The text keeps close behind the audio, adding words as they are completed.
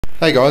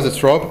Hey guys,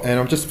 it's Rob and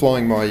I'm just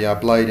flying my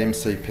Blade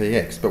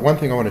MCPX, but one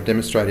thing I want to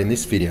demonstrate in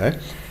this video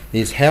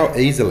is how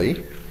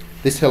easily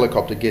this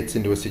helicopter gets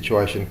into a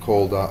situation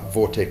called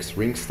Vortex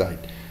Ring State.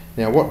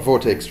 Now what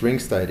Vortex Ring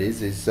State is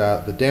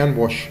the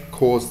downwash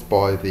caused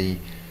by the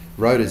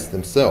rotors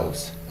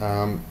themselves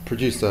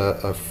produce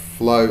a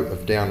flow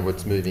of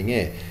downwards moving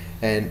air,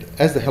 and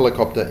as the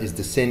helicopter is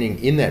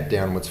descending in that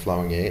downwards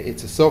flowing air,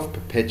 it's a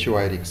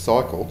self-perpetuating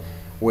cycle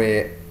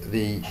where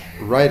the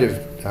rate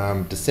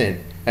of descent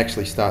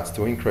actually starts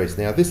to increase.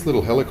 Now this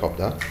little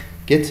helicopter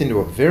gets into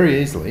it very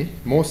easily,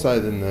 more so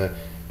than the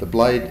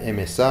Blade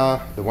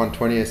MSR, the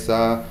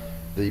 120SR,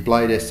 the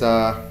Blade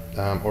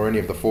SR, or any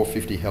of the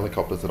 450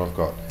 helicopters that I've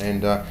got.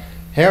 And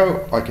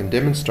how I can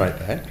demonstrate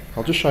that,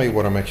 I'll just show you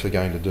what I'm actually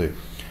going to do.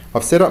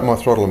 I've set up my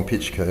throttle and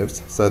pitch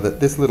curves so that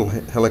this little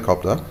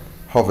helicopter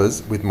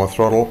hovers with my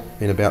throttle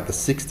in about the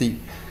 60%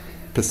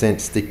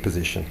 stick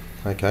position.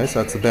 Okay, so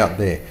it's about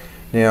there.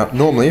 Now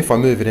normally if I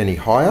move it any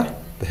higher,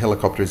 the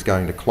helicopter is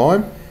going to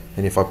climb,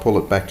 and if I pull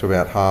it back to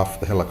about half,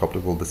 the helicopter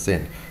will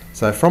descend.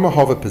 So from a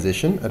hover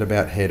position at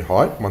about head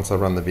height, once I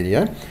run the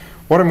video,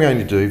 what I'm going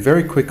to do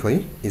very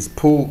quickly is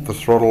pull the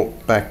throttle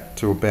back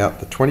to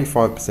about the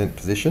 25%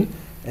 position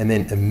and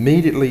then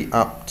immediately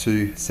up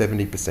to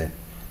 70%.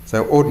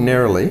 So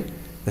ordinarily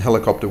the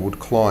helicopter would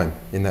climb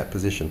in that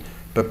position,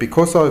 but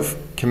because I've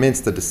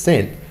commenced the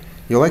descent,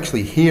 you'll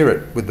actually hear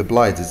it with the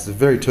blades. It's a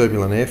very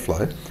turbulent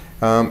airflow.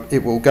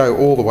 It will go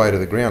all the way to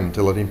the ground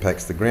until it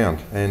impacts the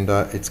ground, and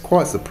it's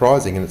quite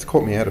surprising, and it's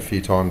caught me out a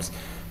few times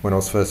when I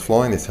was first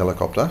flying this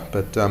helicopter,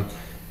 but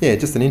yeah,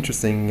 just an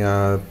interesting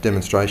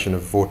demonstration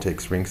of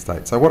Vortex Ring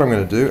State. So what I'm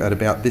going to do at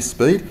about this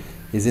speed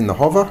is in the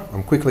hover,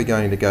 I'm quickly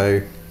going to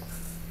go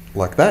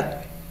like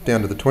that,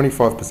 down to the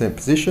 25%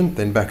 position,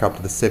 then back up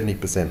to the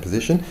 70%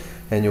 position,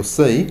 and you'll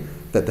see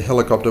that the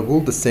helicopter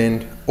will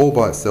descend all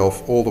by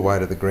itself all the way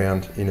to the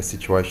ground in a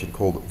situation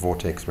called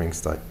Vortex Ring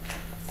State.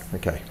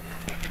 Okay.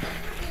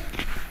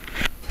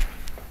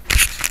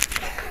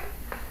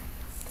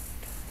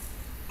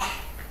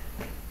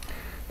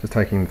 Just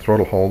taking the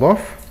throttle hold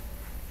off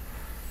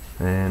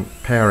and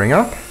powering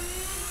up.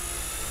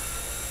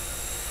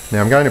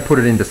 Now I'm going to put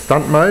it into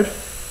stunt mode.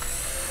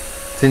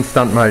 It's in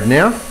stunt mode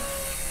now.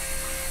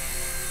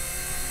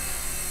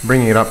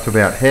 Bringing it up to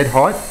about head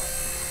height.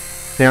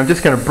 Now I'm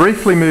just going to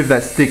briefly move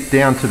that stick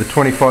down to the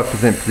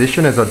 25%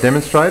 position as I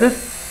demonstrated,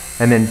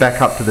 and then back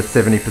up to the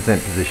 70%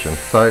 position.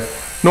 So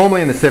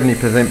normally in the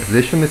 70%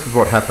 position, this is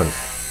what happens.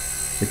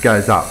 It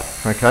goes up,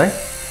 okay?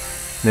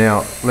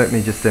 Now let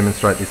me just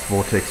demonstrate this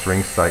Vortex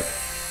Ring State.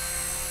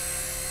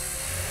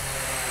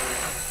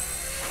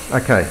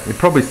 Okay, you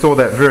probably saw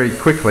that very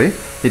quickly.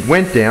 It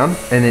went down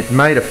and it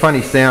made a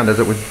funny sound as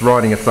it was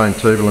riding its own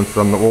turbulence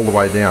all the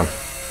way down.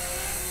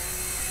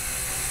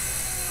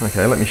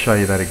 Okay, let me show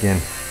you that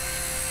again.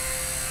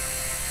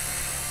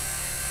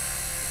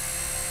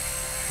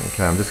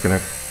 Okay, I'm just going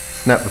to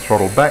snap the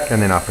throttle back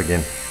and then up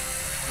again.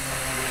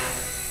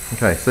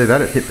 Okay, see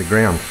that? It hit the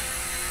ground.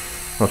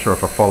 Not sure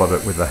if I followed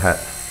it with the hat.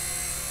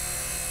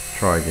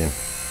 Try again.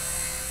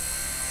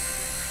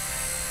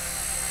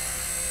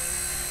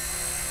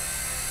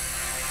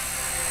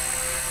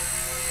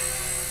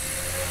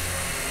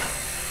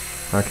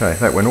 Okay,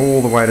 that went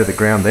all the way to the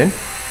ground then,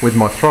 with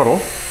my throttle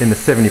in the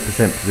 70%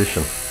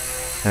 position.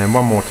 And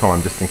one more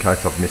time, just in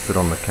case I've missed it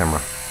on the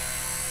camera.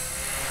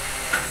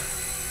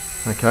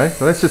 Okay,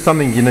 so that's just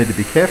something you need to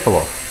be careful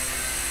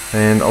of.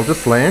 And I'll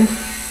just land.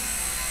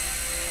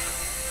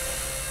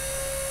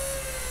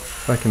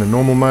 Back in the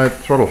normal mode,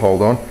 throttle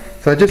hold on.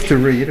 So just to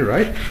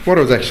reiterate, what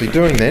I was actually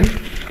doing then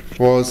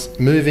was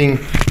moving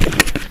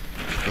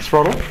the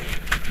throttle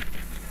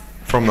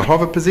from the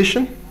hover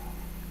position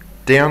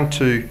down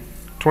to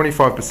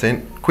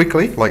 25%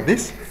 quickly, like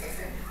this,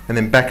 and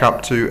then back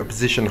up to a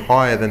position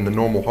higher than the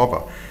normal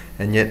hover.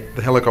 And yet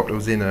the helicopter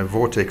was in a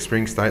Vortex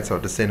Ring State, so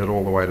it descended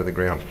all the way to the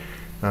ground.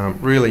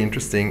 Really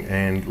interesting,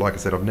 and like I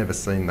said, I've never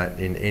seen that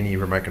in any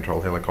remote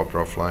control helicopter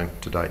I've flown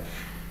to date.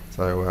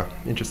 So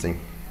interesting.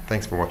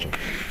 Thanks for watching.